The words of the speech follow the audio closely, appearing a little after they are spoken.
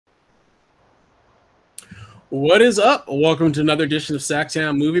What is up? Welcome to another edition of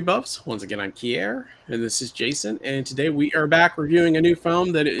Sacktown Movie Buffs. Once again, I'm Kier, and this is Jason. And today we are back reviewing a new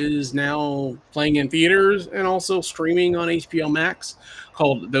film that is now playing in theaters and also streaming on HBO Max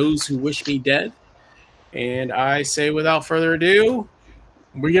called Those Who Wish Me Dead. And I say, without further ado,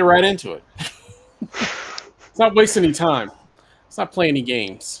 we get right into it. Let's not waste any time. Let's not play any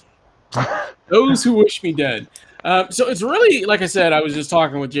games. Those Who Wish Me Dead. So it's really, like I said, I was just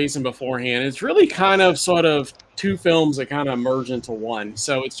talking with Jason beforehand. It's really kind of sort of two films that kind of merge into one.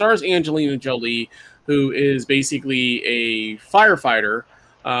 So it stars Angelina Jolie, who is basically a firefighter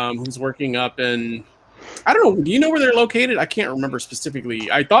who's working up in, I don't know, do you know where they're located? I can't remember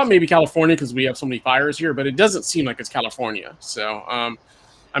specifically. I thought maybe California because we have so many fires here, but it doesn't seem like it's California. So, I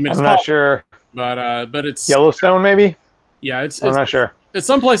mean, it's I'm not sure. but it's Yellowstone, maybe? yeah, I'm not sure. it's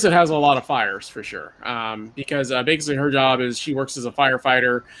someplace that has a lot of fires for sure. Because basically her job is she works as a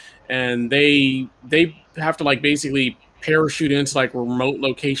firefighter, and they have to like basically parachute into like remote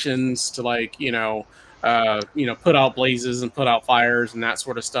locations to like put out blazes and put out fires and that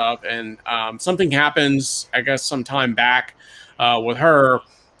sort of stuff. And something happens, I guess, some time back with her,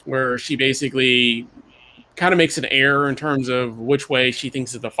 where she basically kind of makes an error in terms of which way she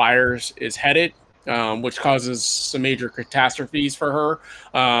thinks that the fires is headed, which causes some major catastrophes for her.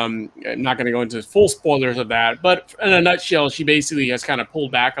 I'm not going to go into full spoilers of that, but in a nutshell, she basically has kind of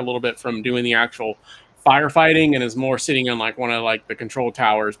pulled back a little bit from doing the actual firefighting and is more sitting on like one of like the control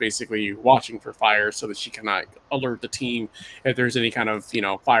towers, basically watching for fires so that she can like alert the team if there's any kind of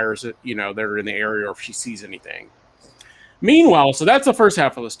fires that that are in the area, or if she sees anything. Meanwhile, so that's the first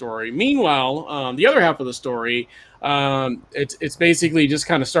half of the story. Meanwhile, the other half of the story, it's basically just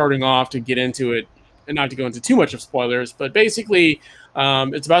kind of starting off to get into it, and not to go into too much of spoilers, but basically,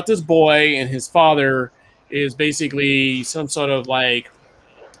 it's about this boy, and his father is basically some sort of like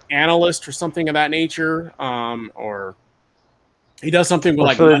analyst or something of that nature, or he does something with Works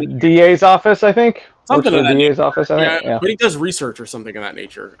like for the money, DA's office, I think. Works something for of the that nature. DA's office, I Yeah, think. Yeah. but he does research or something of that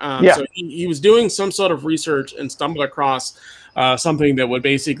nature. Yeah. So he was doing some sort of research and stumbled across something that would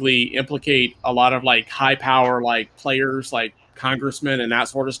basically implicate a lot of like high power like players, like congressmen and that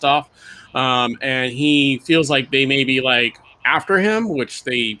sort of stuff. And he feels like they may be like after him, which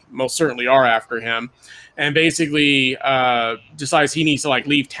they most certainly are after him. And basically decides he needs to like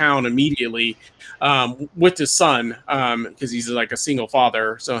leave town immediately with his son, because he's like a single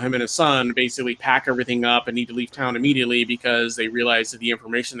father. So him and his son basically pack everything up and need to leave town immediately because they realize that the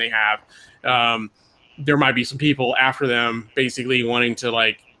information they have, there might be some people after them, basically wanting to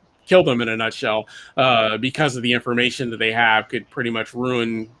like kill them in a nutshell, because of the information that they have could pretty much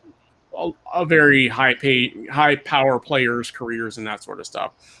ruin a very high power players' careers and that sort of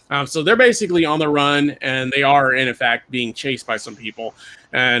stuff. So they're basically on the run, and they are in fact being chased by some people.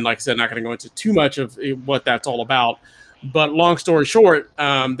 And like I said, not going to go into too much of what that's all about. But long story short,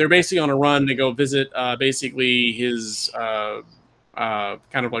 they're basically on a run to go visit basically his kind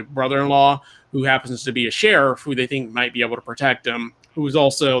of like brother-in-law, who happens to be a sheriff who they think might be able to protect him. Who's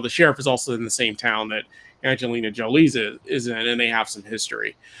also the sheriff is also in the same town that Angelina Jolie is in, and they have some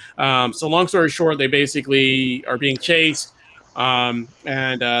history. So long story short, they basically are being chased, and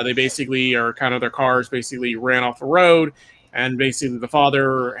they basically are kind of their cars basically ran off the road, and basically the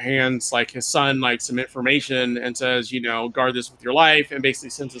father hands like his son like some information and says, guard this with your life, and basically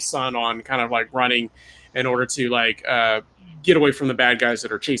sends his son on kind of like running in order to like get away from the bad guys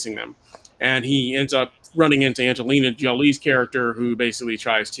that are chasing them. And he ends up running into Angelina Jolie's character, who basically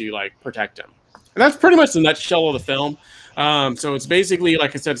tries to like protect him. And that's pretty much the nutshell of the film. So it's basically,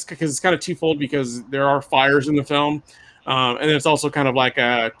 like I said, it's kind of twofold because there are fires in the film. And it's also kind of like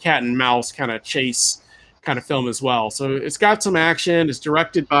a cat and mouse kind of chase kind of film as well. So it's got some action. It's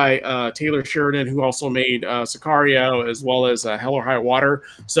directed by Taylor Sheridan, who also made Sicario as well as Hell or High Water.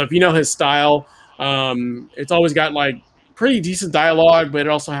 So if you know his style, it's always got like pretty decent dialogue, but it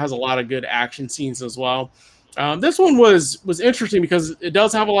also has a lot of good action scenes as well. This one was interesting because it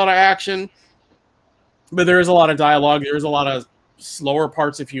does have a lot of action, but there is a lot of dialogue. There's a lot of slower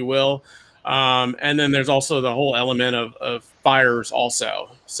parts, if you will. And then there's also the whole element of fires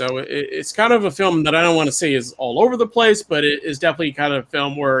also. So it's kind of a film that I don't want to say is all over the place, but it is definitely kind of a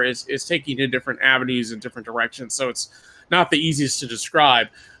film where it's taking to different avenues and different directions. So it's not the easiest to describe.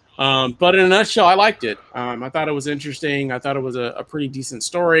 But in a nutshell, I liked it. I thought it was interesting. I thought it was a pretty decent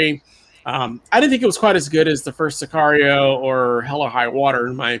story. I didn't think it was quite as good as the first Sicario or Hell or High Water,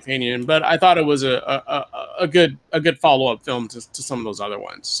 in my opinion, but I thought it was a good follow up film to some of those other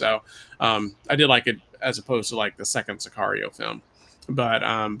ones. So I did like it as opposed to like the second Sicario film. But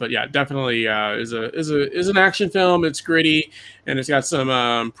yeah, definitely is an action film. It's gritty, and it's got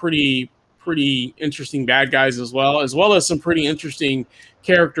some pretty pretty interesting bad guys as well as some pretty interesting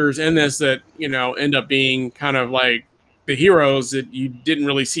characters in this that, you know, end up being kind of like the heroes that you didn't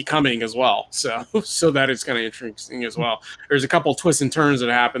really see coming as well. So that is kind of interesting as well. There's a couple twists and turns that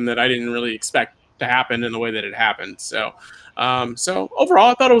happen that I didn't really expect to happen in the way that it happened. So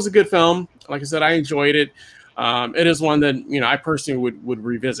overall, I thought it was a good film. Like I said, I enjoyed it. It is one that, you know, I personally would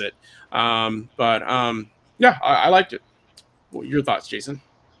revisit. Yeah, I liked it. What your thoughts, Jason?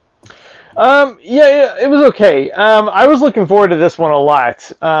 Yeah, it was okay. I was looking forward to this one a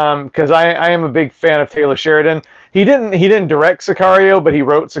lot because I am a big fan of Taylor Sheridan. He didn't direct Sicario, but he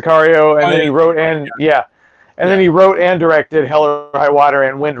wrote Sicario, and then he wrote then he wrote and directed Hell or High Water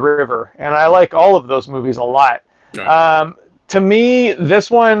and Wind River, and I like all of those movies a lot. Right. To me, this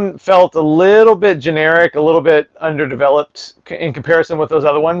one felt a little bit generic, a little bit underdeveloped in comparison with those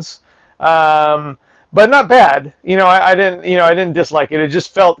other ones. But not bad. You know, I didn't dislike it. It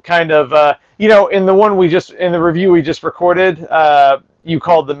just felt kind of, you know, in the review we just recorded, you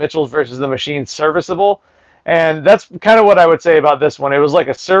called The Mitchells versus the Machines serviceable. And that's kind of what I would say about this one. It was like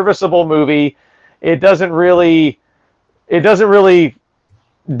a serviceable movie. It doesn't really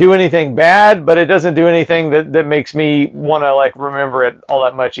do anything bad, but it doesn't do anything that makes me want to like remember it all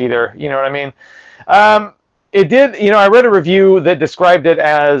that much either. You know what I mean? It did, you know, I read a review that described it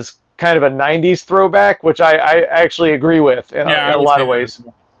as kind of a 90s throwback, which I actually agree with in a lot of ways.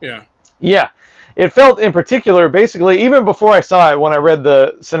 Yeah. Yeah. It felt in particular, basically, even before I saw it, when I read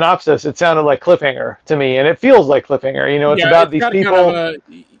the synopsis, it sounded like Cliffhanger to me, and it feels like Cliffhanger. You know, it's about these people. It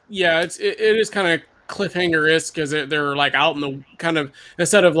is kind of Cliffhanger-esque because they're like out in the kind of,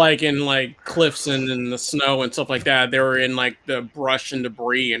 instead of like in like cliffs and in the snow and stuff like that, they were in like the brush and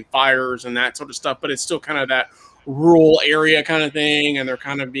debris and fires and that sort of stuff, but it's still kind of that rural area kind of thing, and they're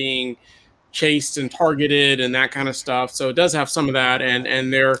kind of being chased and targeted and that kind of stuff. So it does have some of that,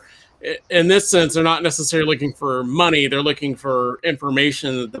 and they're, in this sense, they're not necessarily looking for money. They're looking for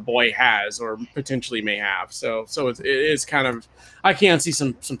information that the boy has or potentially may have. So it is kind of, I can see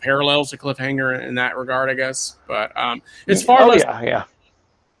some parallels to Cliffhanger in that regard, I guess. But it's far less. Yeah.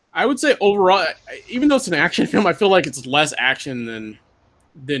 I would say overall, even though it's an action film, I feel like it's less action than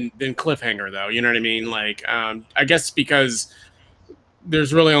Cliffhanger, though. You know what I mean? Like, I guess because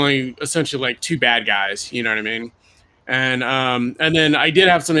there's really only essentially like two bad guys. You know what I mean? And then I did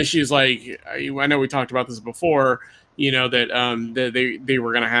have some issues, like I know we talked about this before, you know, that they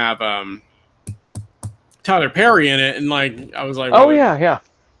were gonna have Tyler Perry in it, and like I was like, oh yeah,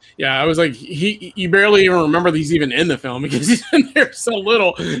 I was like, you barely even remember that he's even in the film because he's in there so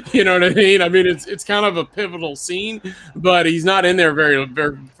little, you know what I mean? I mean, it's kind of a pivotal scene, but he's not in there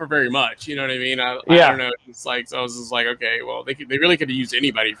for very much, you know what I mean? I don't know. It's like, so I was just like, okay, well, they really could have used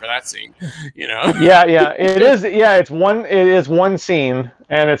anybody for that scene, you know? Yeah, it is. Yeah, it is one scene,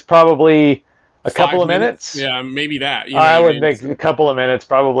 and it's probably a couple of minutes. Yeah, maybe that. You know I would think a couple of minutes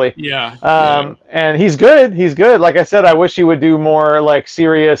probably. Yeah. And he's good. He's good. Like I said, I wish he would do more like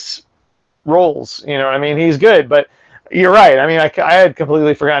serious roles. You know what I mean? He's good, but you're right. I mean, I had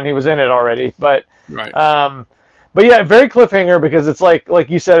completely forgotten he was in it already. But right. But yeah, very Cliffhanger, because it's like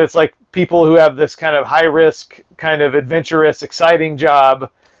you said, it's like people who have this kind of high risk, kind of adventurous, exciting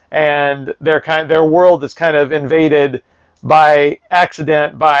job, and their world is kind of invaded by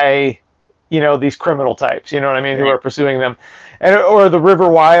accident by, you know, these criminal types, you know what I mean, who are pursuing them. Or The River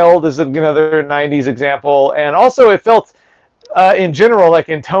Wild is another 90s example. And also it felt, in general, like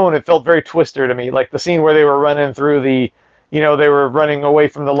in tone, it felt very Twister to me. Like the scene where they were running through they were running away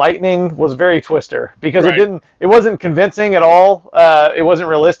from the lightning was very Twister, because it wasn't convincing at all. It wasn't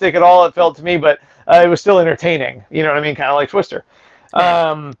realistic at all, it felt to me, but it was still entertaining, you know what I mean, kind of like Twister.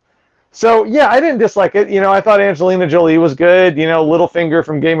 Right. So, yeah, I didn't dislike it. You know, I thought Angelina Jolie was good. You know, Littlefinger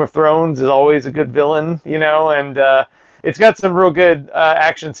from Game of Thrones is always a good villain, you know, and it's got some real good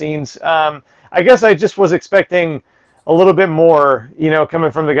action scenes. I guess I just was expecting a little bit more, you know,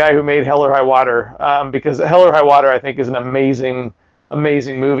 coming from the guy who made Hell or High Water, because Hell or High Water, I think, is an amazing,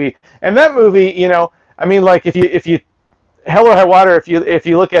 amazing movie. And that movie, you know, I mean, like, if you Hell or High Water, if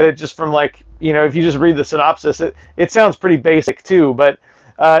you look at it just from, like, you know, if you just read the synopsis, it sounds pretty basic too, but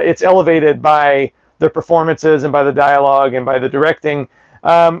it's elevated by the performances and by the dialogue and by the directing.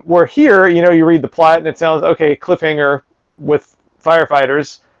 Where here, you know, you read the plot and it sounds, okay, Cliffhanger with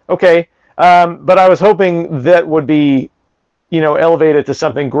firefighters, okay. But I was hoping that would be, you know, elevated to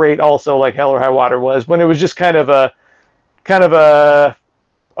something great also, like Hell or High Water was, when it was just kind of a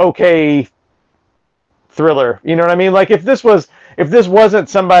okay thriller. You know what I mean? Like if this wasn't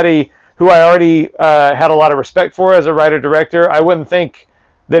somebody who I already had a lot of respect for as a writer-director, I wouldn't think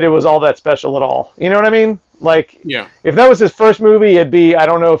that it was all that special at all. You know what I mean? Like, Yeah. if that was his first movie, it'd be, I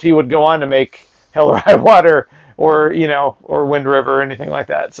don't know if he would go on to make Hell or High Water or, you know, or Wind River or anything like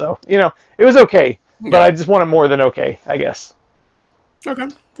that. So, you know, it was okay, but Yeah. I just wanted more than okay, I guess. Okay.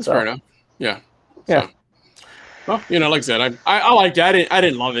 That's So, fair enough. Yeah. yeah. So, well, you know, like I said, I liked it. I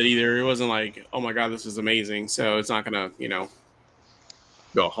didn't love it either. It wasn't like, oh my God, this is amazing. So it's not gonna, you know,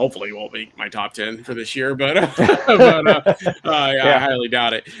 well, hopefully it won't make my top 10 for this year, but yeah, I highly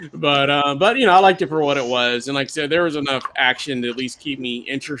doubt it. But you know, I liked it for what it was, and like I said, there was enough action to at least keep me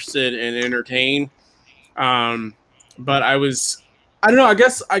interested and entertained. But I don't know. I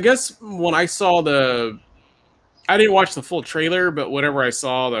guess when I saw I didn't watch the full trailer, but whatever I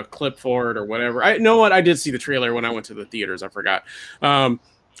saw the clip for it or whatever, I know what I did see the trailer when I went to the theaters. I forgot. I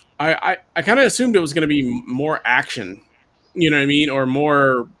kind of assumed it was going to be more action, you know what I mean, or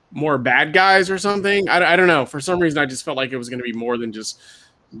more bad guys or something. I don't know. For some reason, I just felt like it was going to be more than just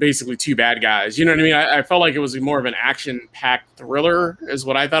basically two bad guys. You know what I mean? I felt like it was more of an action-packed thriller, is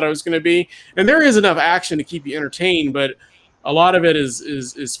what I thought it was going to be. And there is enough action to keep you entertained, but a lot of it is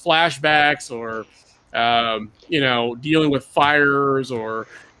flashbacks or you know, dealing with fires or,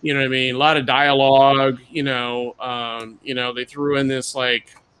 you know what I mean, a lot of dialogue. You know, they threw in this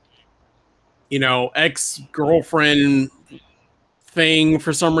like, you know, ex-girlfriend thing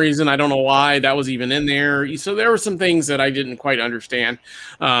for some reason. I don't know why that was even in there. So there were some things that I didn't quite understand,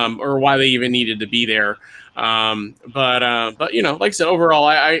 or why they even needed to be there. But you know, like I said, overall,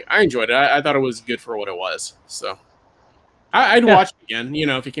 I enjoyed it. I thought it was good for what it was. So I'd watch it again. You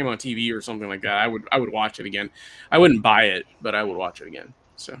know, if it came on TV or something like that, I would watch it again. I wouldn't buy it, but I would watch it again.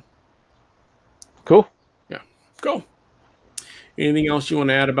 So Cool. yeah, cool. Anything else you want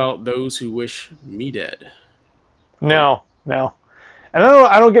to add about Those Who Wish Me Dead? No. And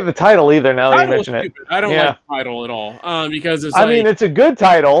I don't get the title either now that you mention it. I don't like the title at all, because it's. I mean, it's a good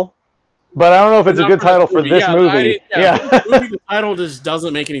title, but I don't know if it's a good title for this movie. The title just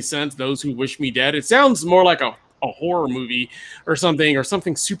doesn't make any sense. Those Who Wish Me Dead. It sounds more like a horror movie or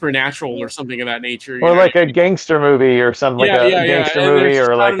something supernatural or something of that nature. Or like a gangster movie or something, like a gangster movie,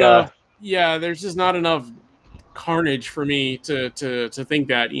 or like a. Yeah, there's just not enough carnage for me to think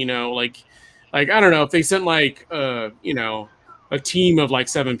that, you know, like I don't know, if they sent like you know, a team of like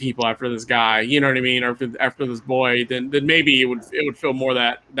 7 people after this guy, you know what I mean, or after this boy, then maybe it would feel more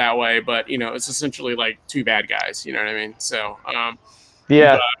that way. But you know, it's essentially like 2 bad guys, you know what I mean? So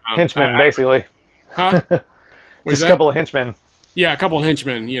henchmen basically. Huh? Just a couple of henchmen. Yeah, a couple of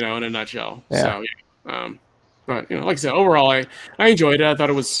henchmen, you know, in a nutshell. Yeah. So yeah. But you know, like I said, overall, I enjoyed it. I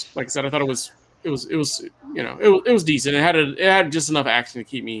thought it was, like I said, it was you know, it was decent. It had just enough action to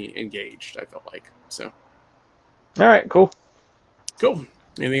keep me engaged, I felt like. So all right, cool.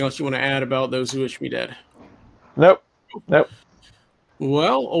 Anything else you want to add about Those Who Wish Me Dead? Nope.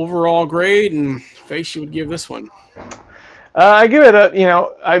 Well, overall grade and face you would give this one. I give it a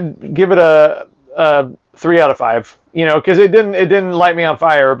 3 out of 5. You know, because it didn't light me on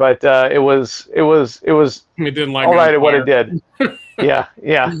fire, but it didn't light all right at what it did. Yeah.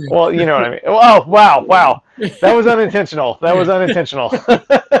 Well, you know what I mean. Oh, wow. That was unintentional.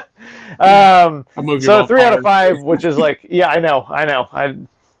 So 3 out of 5, which is like, yeah, I know. I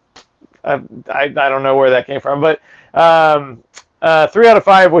don't know where that came from, but 3 out of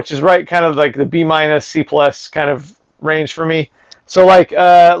 5, which is right, kind of like the B-, C+ kind of range for me. So like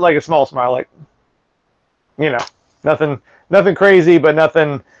a small smile, like, you know, nothing crazy, but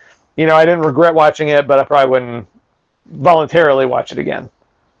nothing, you know, I didn't regret watching it, but I probably wouldn't voluntarily watch it again.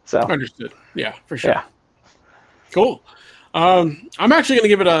 So understood. Yeah, for sure. Yeah. Cool. I'm actually going to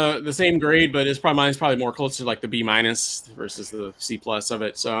give it the same grade, but mine's probably more close to like the B- versus the C+ of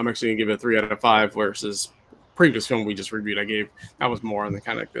it. So I'm actually going to give it a 3 out of 5 versus previous film we just reviewed. That was more on the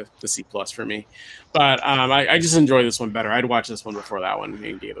kind of like the C+ for me. But I just enjoy this one better. I'd watch this one before that one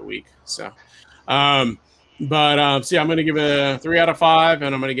any day of the week. So, so yeah, I'm going to give it a 3 out of 5,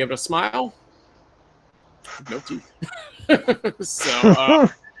 and I'm going to give it a smile. No teeth. So,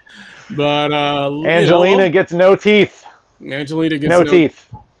 but Angelina gets no teeth. Angelina gets no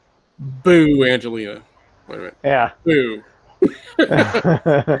teeth. Boo, Angelina. Wait a minute. Yeah. Boo.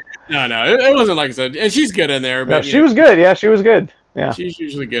 No, it wasn't like I said, and she's good in there. But no, she was good. Yeah, she was good. Yeah, she's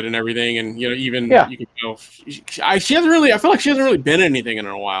usually good in everything, and you know, even you can tell she hasn't really. I feel like she hasn't really been in anything in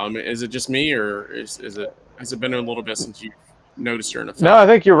a while. I mean, is it just me, or has it been a little bit since you noticed her in a film? No, I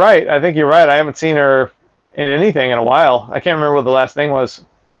think you're right. I haven't seen her in anything in a while. I can't remember what the last thing was.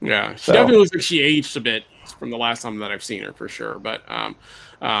 Yeah, she definitely looks like she aged a bit from the last time that I've seen her, for sure. But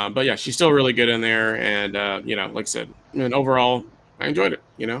yeah, she's still really good in there, and you know, like I said, and overall, I enjoyed it.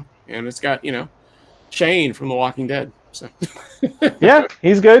 You know, and it's got, you know, Shane from The Walking Dead. So yeah,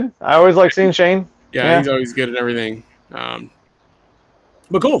 he's good. I always like seeing Shane. Yeah, he's always good at everything.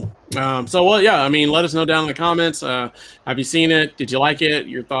 But cool. So, well, yeah, I mean, let us know down in the comments. Have you seen it? Did you like it?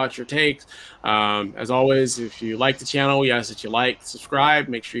 Your thoughts, your takes. As always, if you like the channel, we ask that you like, subscribe.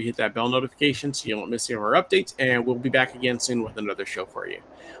 Make sure you hit that bell notification so you don't miss any of our updates. And we'll be back again soon with another show for you.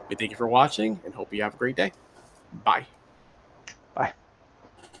 We thank you for watching and hope you have a great day. Bye.